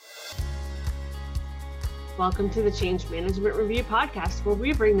Welcome to the Change Management Review podcast, where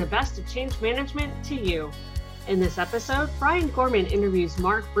we bring the best of change management to you. In this episode, Brian Gorman interviews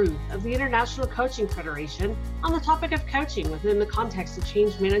Mark Ruth of the International Coaching Federation on the topic of coaching within the context of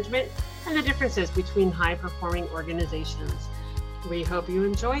change management and the differences between high-performing organizations. We hope you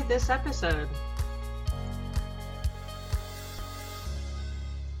enjoyed this episode.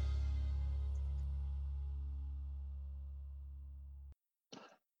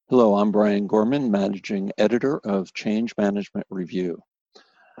 Hello, I'm Brian Gorman, Managing Editor of Change Management Review.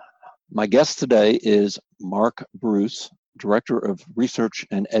 My guest today is Mark Ruth, Director of Research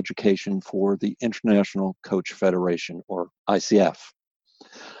and Education for the International Coach Federation, or ICF.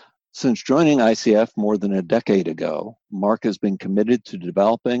 Since joining ICF more than a decade ago, Mark has been committed to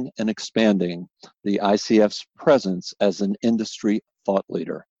developing and expanding the ICF's presence as an industry thought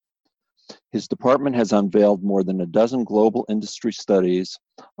leader. His department has unveiled more than a dozen global industry studies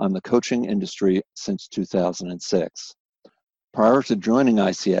on the coaching industry since 2006. Prior to joining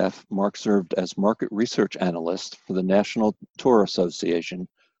ICF, Mark served as market research analyst for the National Tour Association,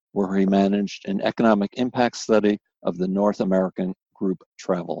 where he managed an economic impact study of the North American group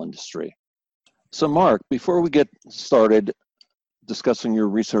travel industry. So Mark, before we get started discussing your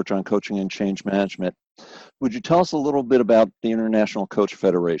research on coaching and change management, would you tell us a little bit about the International Coach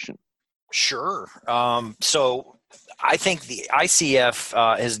Federation? Sure. So I think the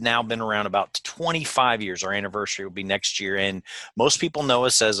ICF has now been around about 25 years. Our anniversary will be next year. And most people know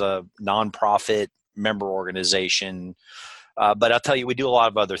us as a nonprofit member organization. But I'll tell you, we do a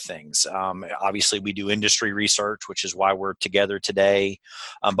lot of other things. Obviously, we do industry research, which is why we're together today.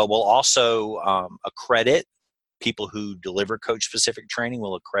 But we'll also accredit people who deliver coach-specific training.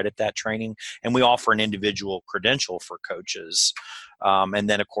 Will accredit that training, and we offer an individual credential for coaches. And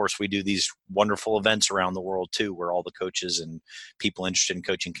then, of course, we do these wonderful events around the world, too, where all the coaches and people interested in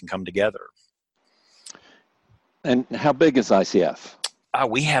coaching can come together. And how big is ICF?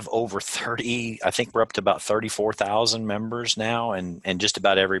 We have over 30, I think we're up to about 34,000 members now, and just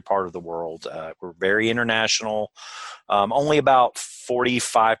about every part of the world. We're very international. Only about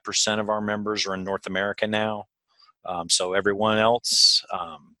 45% of our members are in North America now. So everyone else,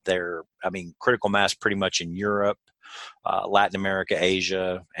 critical mass pretty much in Europe, Latin America,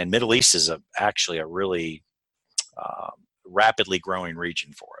 Asia, and Middle East is actually a really rapidly growing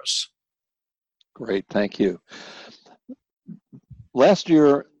region for us. Great, thank you. Last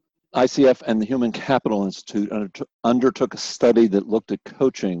year, ICF and the Human Capital Institute undertook a study that looked at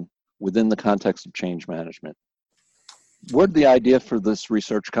coaching within the context of change management. Where did the idea for this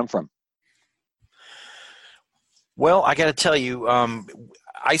research come from? Well, I got to tell you,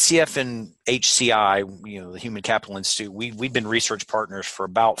 ICF and HCI, the Human Capital Institute, we've been research partners for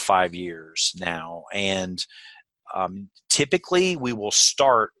about 5 years now. And typically we will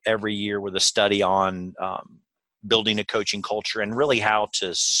start every year with a study on building a coaching culture and really how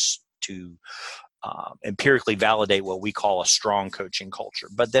to empirically validate what we call a strong coaching culture.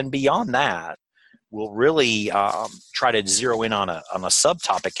 But then beyond that, we'll really try to zero in on a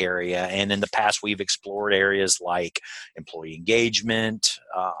subtopic area. And in the past, we've explored areas like employee engagement,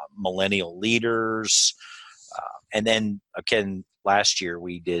 millennial leaders. And then, again, last year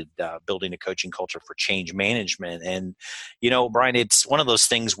we did building a coaching culture for change management. And, Brian, it's one of those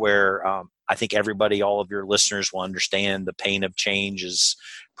things where I think everybody, all of your listeners will understand the pain of change is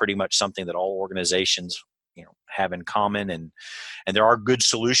pretty much something that all organizations have in common, and there are good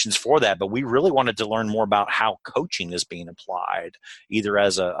solutions for that. But we really wanted to learn more about how coaching is being applied, either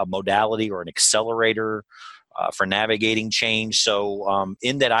as a modality or an accelerator for navigating change. So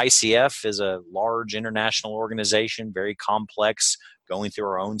in that ICF is a large international organization, very complex, going through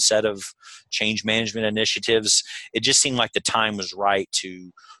our own set of change management initiatives. It just seemed like the time was right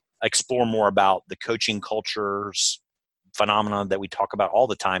to explore more about the coaching cultures phenomenon that we talk about all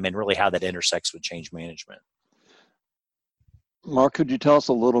the time and really how that intersects with change management. Mark, could you tell us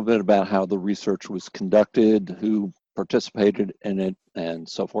a little bit about how the research was conducted, who participated in it, and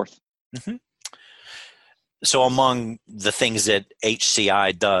so forth? Mm-hmm. So among the things that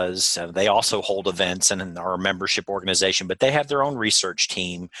HCI does, they also hold events and are a membership organization, but they have their own research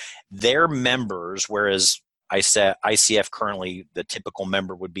team. Their members, whereas ICF currently, the typical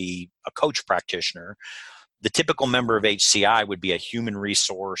member would be a coach practitioner. The typical member of HCI would be a human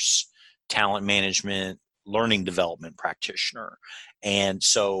resource, talent management, learning development practitioner. And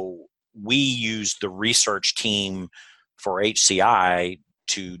so we use the research team for HCI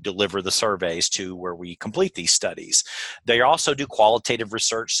to deliver the surveys to where we complete these studies. They also do qualitative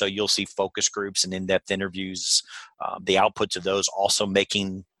research, so you'll see focus groups and in-depth interviews. The outputs of those also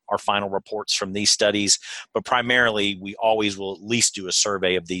making our final reports from these studies, but primarily we always will at least do a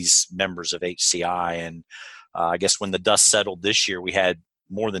survey of these members of HCI. And I guess when the dust settled this year, we had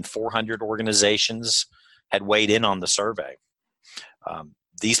more than 400 organizations had weighed in on the survey.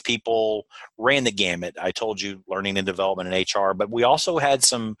 These people ran the gamut. I told you, learning and development and HR, but we also had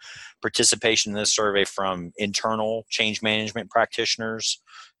some participation in this survey from internal change management practitioners,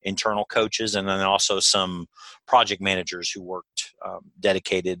 internal coaches, and then also some project managers who worked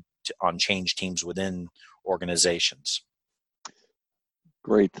dedicated on change teams within organizations.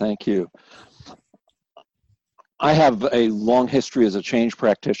 Great, thank you. I have a long history as a change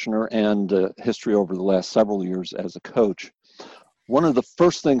practitioner and a history over the last several years as a coach. One of the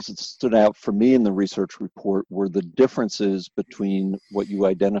first things that stood out for me in the research report were the differences between what you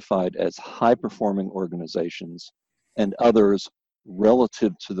identified as high-performing organizations and others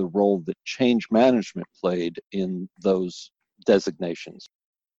relative to the role that change management played in those designations.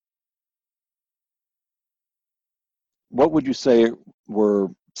 What would you say were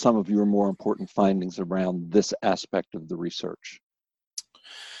some of your more important findings around this aspect of the research?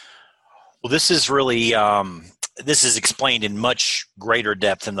 Well, this is really this is explained in much greater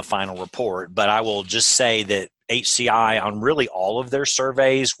depth in the final report, but I will just say that HCI on really all of their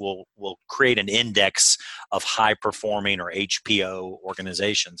surveys will create an index of high performing or HPO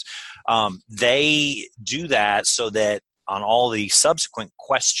organizations. They do that so that on all the subsequent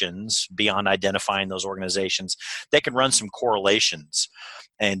questions beyond identifying those organizations, they can run some correlations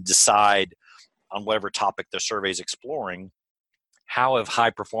and decide on whatever topic the survey is exploring, how have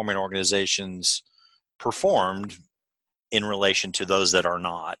high performing organizations performed in relation to those that are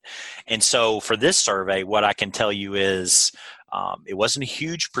not. And so for this survey, what I can tell you is it wasn't a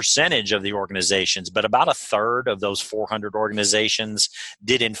huge percentage of the organizations, but about a third of those 400 organizations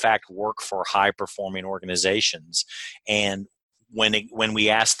did in fact work for high performing organizations. And when we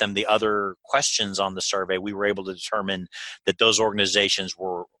asked them the other questions on the survey, we were able to determine that those organizations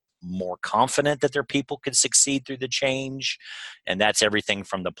were more confident that their people could succeed through the change. And that's everything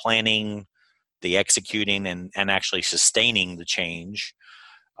from the planning, the executing, and actually sustaining the change.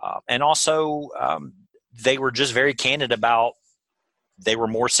 And also, they were just very candid about they were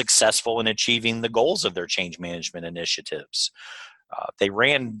more successful in achieving the goals of their change management initiatives. They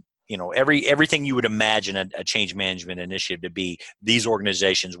ran, everything you would imagine a change management initiative to be. These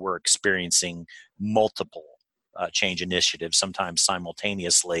organizations were experiencing multiple change initiatives, sometimes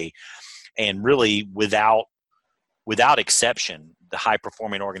simultaneously, and really without exception, the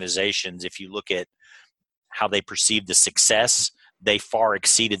high-performing organizations, if you look at how they perceived the success, they far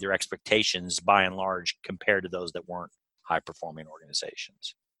exceeded their expectations by and large compared to those that weren't high-performing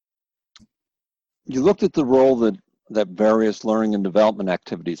organizations. You looked at the role that various learning and development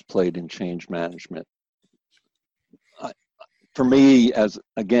activities played in change management. For me, as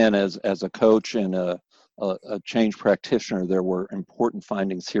a coach and a change practitioner, there were important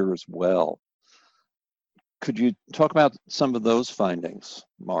findings here as well. Could you talk about some of those findings,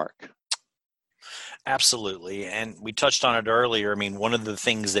 Mark? Absolutely. And we touched on it earlier. I mean, one of the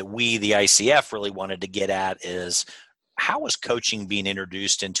things that we, the ICF, really wanted to get at is how is coaching being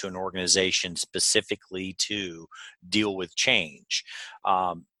introduced into an organization specifically to deal with change?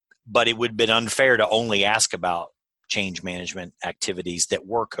 But it would have been unfair to only ask about change management activities that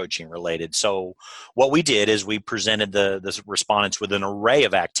were coaching related. So what we did is we presented the respondents with an array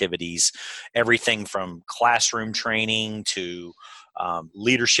of activities, everything from classroom training to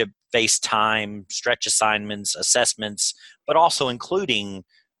leadership face time, stretch assignments, assessments, but also including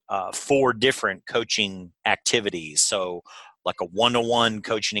 4 different coaching activities. So like a one-to-one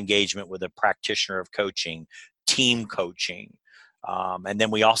coaching engagement with a practitioner of coaching, team coaching. And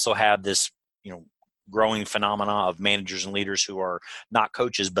then we also have this, growing phenomena of managers and leaders who are not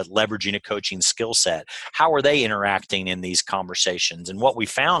coaches, but leveraging a coaching skill set. How are they interacting in these conversations? And what we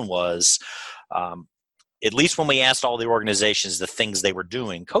found was, at least when we asked all the organizations the things they were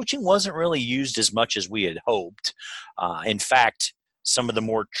doing, coaching wasn't really used as much as we had hoped. In fact, some of the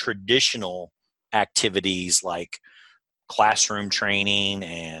more traditional activities like classroom training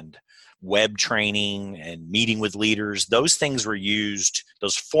and web training and meeting with leaders, those things were used,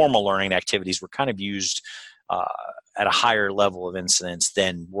 those formal learning activities were kind of used at a higher level of incidence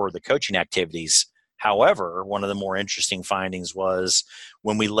than were the coaching activities. However, one of the more interesting findings was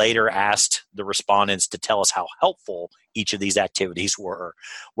when we later asked the respondents to tell us how helpful each of these activities were,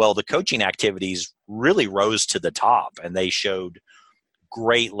 well, the coaching activities really rose to the top and they showed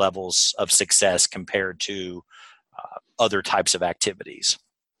great levels of success compared to other types of activities.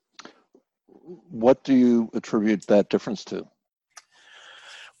 What do you attribute that difference to?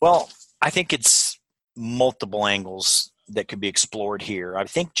 Well, I think it's multiple angles. that could be explored here. I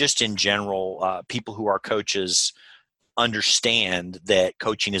think just in general, people who are coaches understand that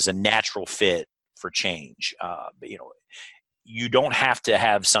coaching is a natural fit for change. You don't have to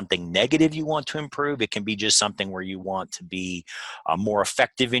have something negative you want to improve. It can be just something where you want to be more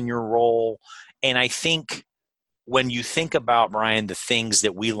effective in your role. And I think when you think about, Brian, the things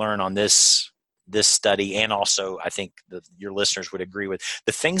that we learn on this study, and also I think your listeners would agree with,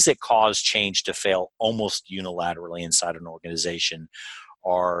 the things that cause change to fail almost unilaterally inside an organization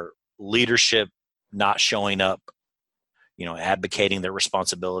are leadership not showing up, advocating their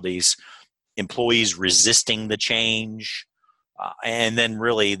responsibilities, employees resisting the change, and then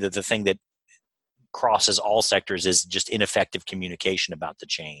really the thing that crosses all sectors is just ineffective communication about the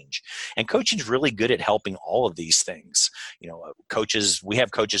change. And coaching is really good at helping all of these things. We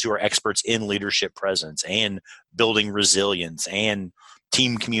have coaches who are experts in leadership presence and building resilience and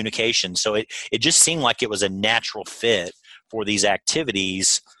team communication. So it just seemed like it was a natural fit for these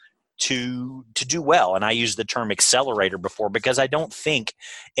activities to do well. And I used the term accelerator before because I don't think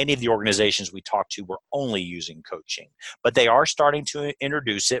any of the organizations we talked to were only using coaching, but they are starting to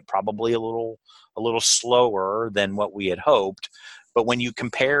introduce it, probably a little slower than what we had hoped. But when you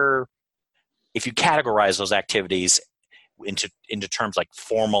compare, if you categorize those activities into terms like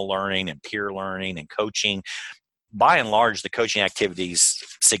formal learning and peer learning and coaching, by and large, the coaching activities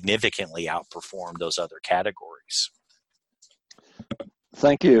significantly outperform those other categories.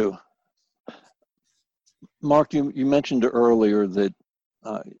 Thank you. Mark, you mentioned earlier that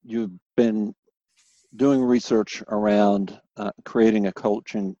you've been doing research around creating a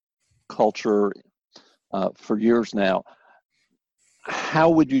coaching culture for years now. How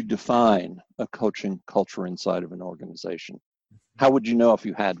would you define a coaching culture inside of an organization? How would you know if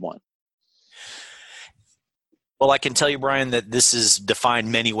you had one? Well, I can tell you, Brian, that this is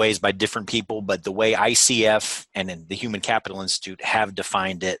defined many ways by different people, but the way ICF and the Human Capital Institute have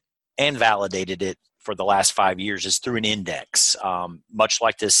defined it and validated it for the last 5 years is through an index. Much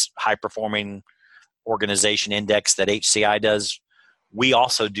like this high-performing organization index that HCI does, we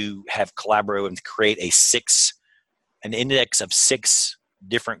also have collaborated to create an index of 6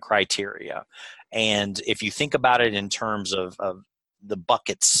 different criteria. And if you think about it in terms of the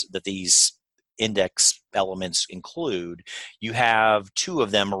buckets that these index elements include, you have 2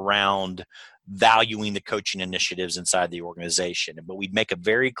 of them around valuing the coaching initiatives inside the organization. But we make a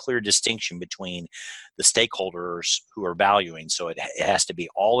very clear distinction between the stakeholders who are valuing. So it has to be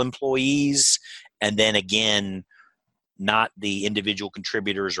all employees, and then again, not the individual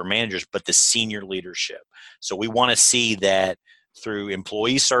contributors or managers, but the senior leadership. So we want to see that through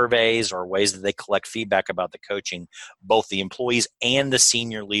employee surveys or ways that they collect feedback about the coaching, both the employees and the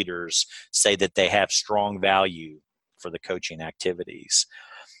senior leaders say that they have strong value for the coaching activities.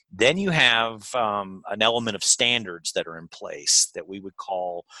 Then you have an element of standards that are in place that we would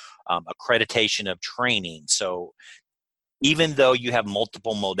call accreditation of training. So even though you have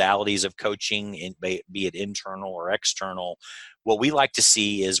multiple modalities of coaching, be it internal or external, what we like to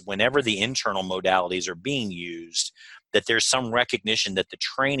see is whenever the internal modalities are being used, that there's some recognition that the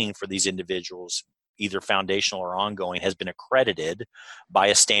training for these individuals, either foundational or ongoing, has been accredited by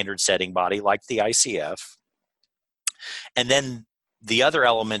a standard setting body like the ICF. And then the other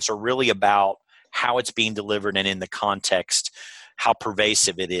elements are really about how it's being delivered and in the context, how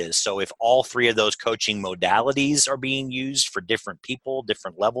pervasive it is. So if all 3 of those coaching modalities are being used for different people,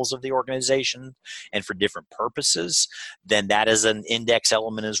 different levels of the organization, and for different purposes, then that is an index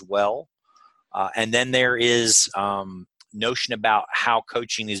element as well. And then there is notion about how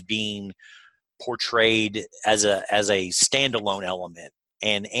coaching is being portrayed as a standalone element.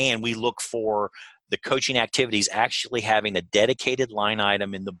 And we look for the coaching activities actually having a dedicated line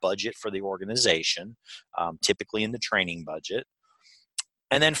item in the budget for the organization, typically in the training budget.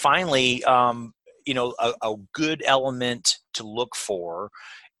 And then finally, a good element to look for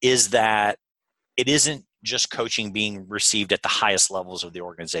is that it isn't just coaching being received at the highest levels of the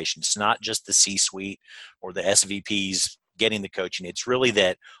organization. It's not just the C-suite or the SVPs getting the coaching. It's really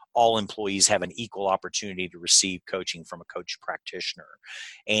that all employees have an equal opportunity to receive coaching from a coach practitioner.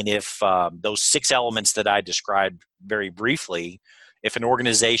 And if those 6 elements that I described very briefly, if an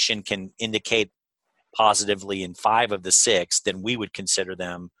organization can indicate positively in 5 of the 6, then we would consider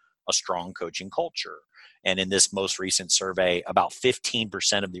them a strong coaching culture. And in this most recent survey, about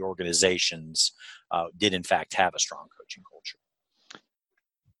 15% of the organizations did in fact have a strong coaching culture.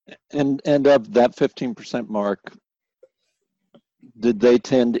 And of that 15% mark, did they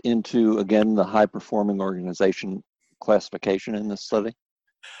tend into, again, the high-performing organization classification in this study?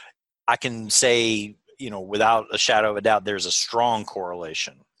 I can say, without a shadow of a doubt, there's a strong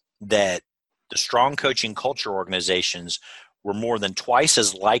correlation that the strong coaching culture organizations were more than twice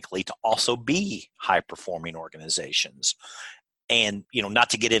as likely to also be high-performing organizations. And, not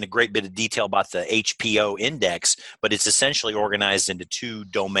to get in a great bit of detail about the HPO index, but it's essentially organized into two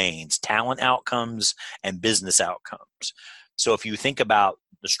domains: talent outcomes and business outcomes. So if you think about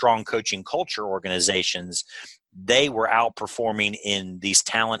the strong coaching culture organizations, they were outperforming in these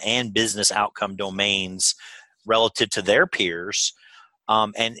talent and business outcome domains relative to their peers.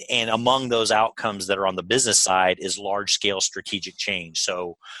 And among those outcomes that are on the business side is large-scale strategic change.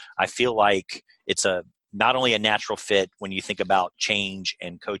 So I feel like it's not only a natural fit when you think about change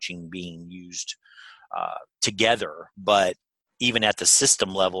and coaching being used together, but even at the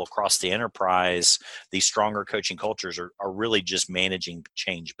system level across the enterprise, these stronger coaching cultures are really just managing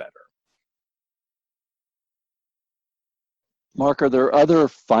change better. Mark, are there other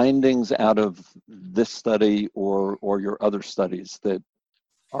findings out of this study or your other studies that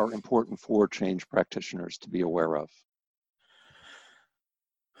are important for change practitioners to be aware of?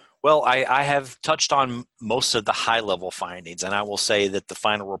 Well, I have touched on most of the high-level findings, and I will say that the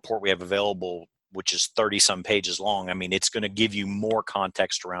final report we have available, which is 30-some pages long, it's going to give you more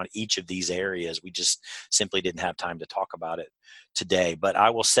context around each of these areas. We just simply didn't have time to talk about it today. But I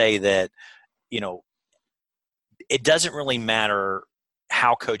will say that, it doesn't really matter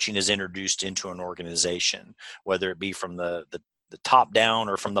how coaching is introduced into an organization, whether it be from the top down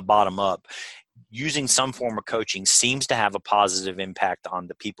or from the bottom up. Using some form of coaching seems to have a positive impact on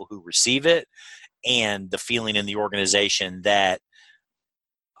the people who receive it and the feeling in the organization that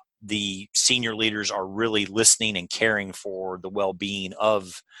the senior leaders are really listening and caring for the well-being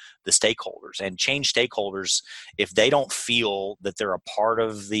of the stakeholders. And change stakeholders, if they don't feel that they're a part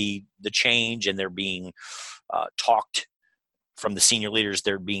of the change and they're being talked from the senior leaders,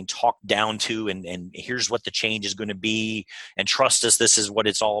 they're being talked down to, and here's what the change is going to be, and trust us, this is what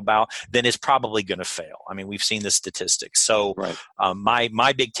it's all about, then it's probably going to fail. We've seen the statistics. So right.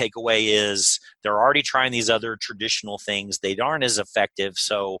 My big takeaway is they're already trying these other traditional things. They aren't as effective,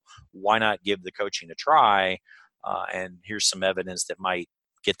 so why not give the coaching a try? And here's some evidence that might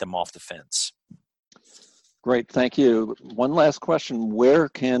get them off the fence. Great, thank you. One last question. Where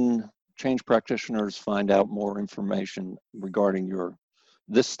can change practitioners find out more information regarding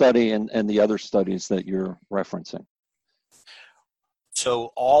this study and the other studies that you're referencing?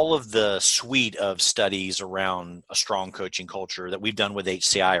 So all of the suite of studies around a strong coaching culture that we've done with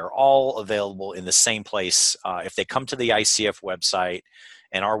HCI are all available in the same place. If they come to the ICF website,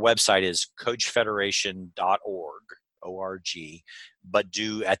 and our website is coachfederation.org, O-R-G, but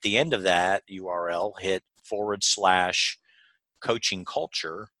do at the end of that URL hit /coaching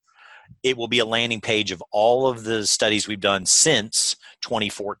culture. It will be a landing page of all of the studies we've done since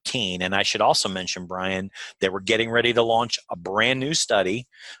 2014. And I should also mention, Brian, that we're getting ready to launch a brand new study.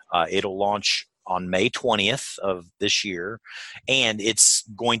 It'll launch on May 20th of this year, and it's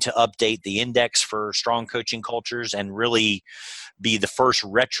going to update the index for strong coaching cultures and really be the first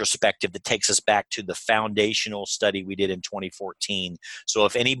retrospective that takes us back to the foundational study we did in 2014. So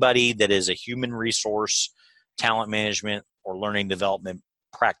if anybody that is a human resource, talent management, or learning development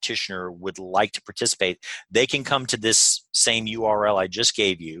practitioner would like to participate, they can come to this same URL I just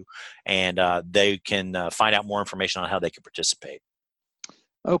gave you, and they can find out more information on how they can participate.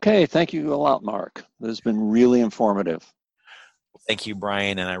 Okay, thank you a lot, Mark. This has been really informative. Thank you,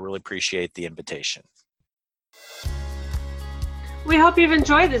 Brian, and I really appreciate the invitation. We hope you've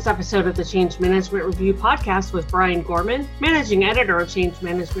enjoyed this episode of the Change Management Review podcast with Brian Gorman, Managing Editor of Change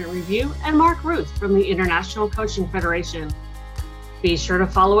Management Review, and Mark Ruth from the International Coaching Federation. Be sure to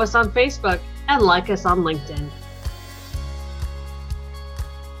follow us on Facebook and like us on LinkedIn.